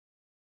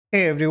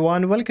Hey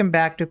everyone, welcome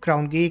back to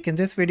Crown Geek. In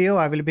this video,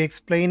 I will be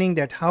explaining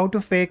that how to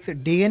fix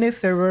DNS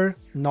server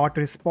not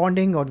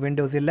responding on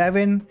Windows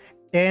 11,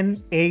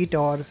 10, 8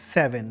 or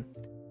 7.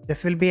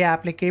 This will be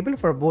applicable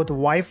for both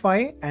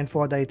Wi-Fi and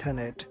for the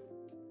Ethernet.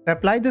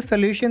 Apply the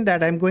solution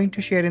that I'm going to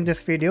share in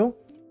this video,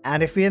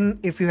 and if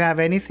you have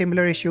any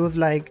similar issues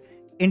like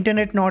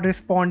internet not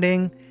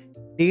responding,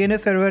 DNS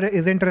server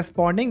isn't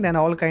responding, then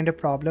all kind of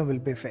problem will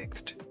be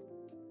fixed.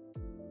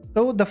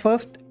 So the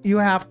first, you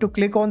have to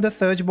click on the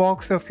search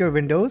box of your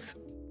Windows.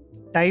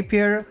 Type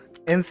here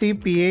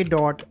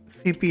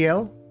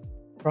ncpa.cpl.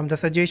 From the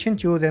suggestion,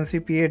 choose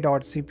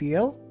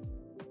ncpa.cpl.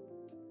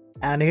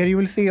 And here you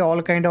will see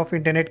all kind of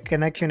internet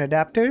connection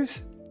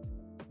adapters.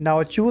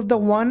 Now choose the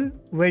one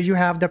where you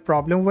have the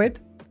problem with.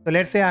 So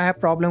let's say I have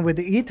problem with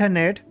the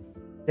Ethernet.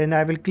 Then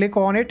I will click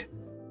on it.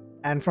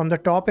 And from the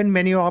top in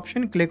menu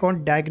option, click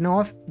on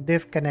Diagnose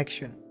this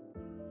connection.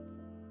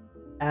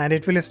 And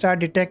it will start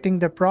detecting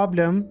the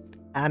problem,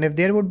 and if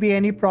there would be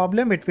any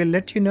problem, it will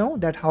let you know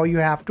that how you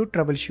have to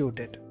troubleshoot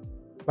it.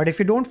 But if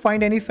you don't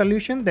find any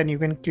solution, then you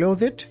can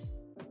close it.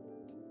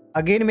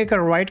 Again, make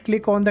a right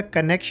click on the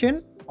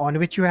connection on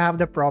which you have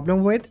the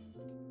problem with.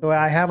 So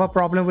I have a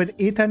problem with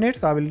Ethernet,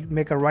 so I will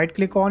make a right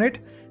click on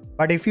it.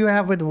 But if you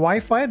have with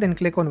Wi-Fi, then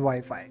click on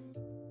Wi-Fi.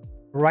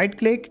 Right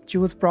click,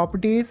 choose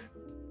properties,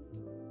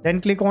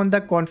 then click on the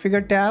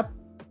configure tab.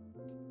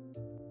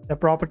 The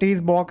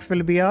properties box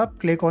will be up.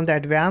 Click on the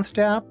advanced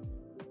tab.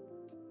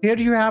 Here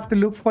you have to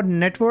look for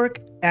network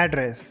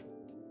address.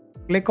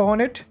 Click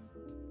on it.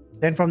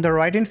 Then from the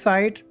right hand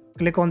side,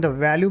 click on the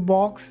value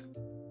box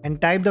and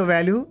type the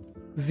value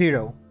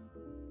 0.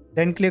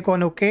 Then click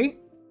on OK.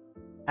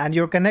 And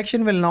your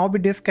connection will now be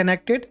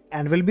disconnected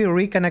and will be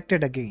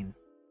reconnected again.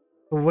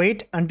 So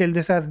wait until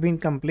this has been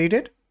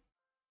completed.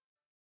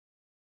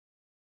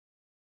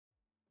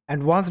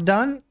 And once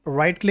done,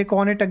 right click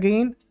on it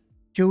again.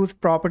 Choose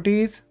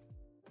properties.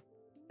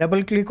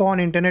 Double click on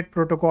Internet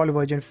Protocol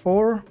version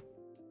 4.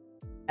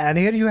 And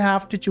here you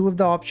have to choose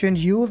the option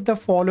use the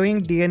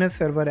following DNS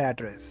server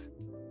address.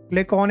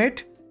 Click on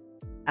it.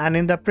 And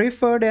in the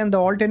preferred and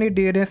the alternate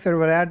DNS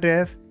server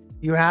address,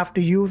 you have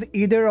to use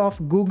either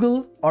of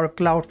Google or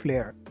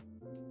Cloudflare.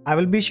 I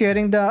will be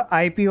sharing the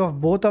IP of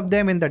both of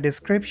them in the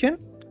description.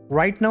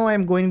 Right now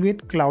I'm going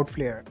with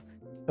Cloudflare.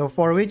 So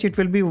for which it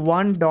will be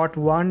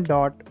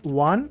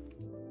 1.1.1.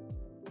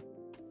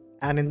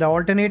 And in the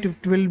alternate,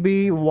 it will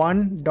be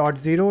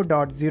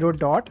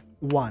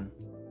 1.0.0.1.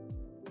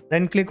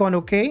 Then click on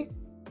OK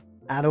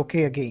and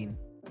OK again.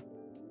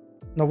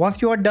 Now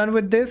once you are done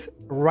with this,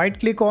 right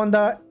click on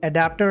the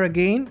adapter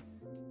again,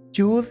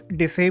 choose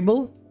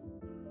disable,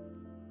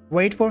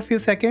 wait for a few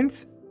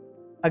seconds,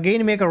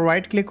 again make a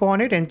right click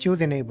on it and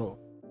choose enable.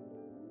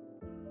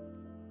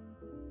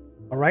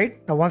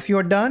 Alright, now once you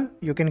are done,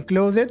 you can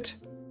close it.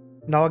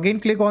 Now again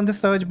click on the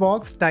search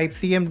box, type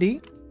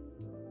CMD.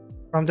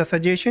 From the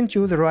suggestion,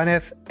 choose run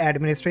as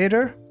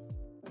administrator.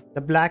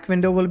 The black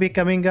window will be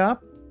coming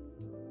up.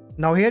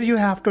 Now here you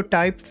have to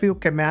type few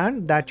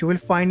commands that you will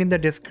find in the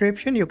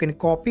description. You can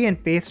copy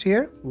and paste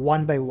here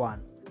one by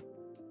one.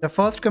 The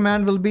first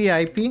command will be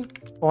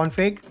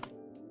ipconfig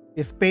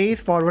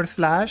space /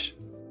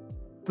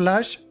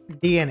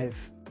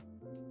 flushdns.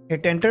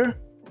 Hit enter.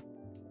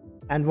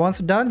 And once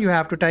done, you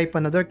have to type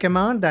another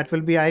command that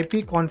will be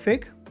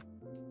ipconfig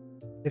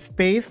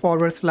space /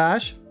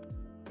 registerdns.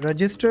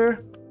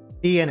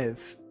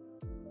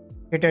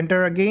 Hit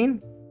enter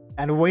again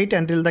and wait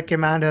until the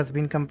command has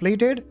been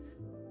completed.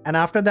 And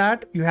after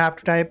that, you have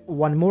to type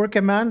one more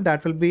command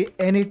that will be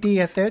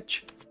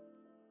netsh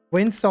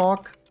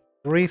winsock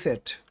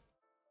reset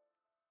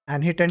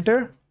and hit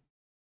enter.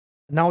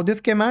 Now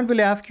this command will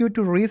ask you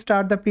to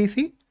restart the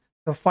PC.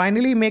 So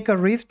finally make a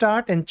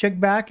restart and check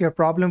back, your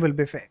problem will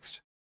be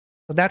fixed.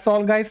 So that's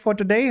all guys for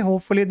today.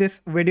 Hopefully this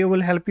video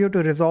will help you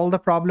to resolve the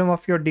problem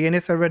of your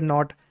DNS server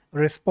not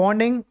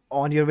responding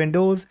on your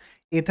Windows,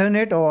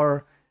 Ethernet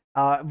or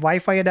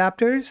Wi-Fi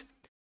adapters.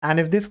 And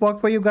if this worked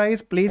for you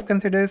guys, please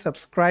consider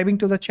subscribing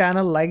to the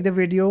channel, like the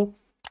video,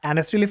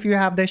 and still if you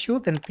have the issue,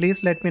 then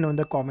please let me know in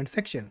the comment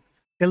section.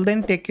 Till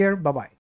then, take care. Bye-bye.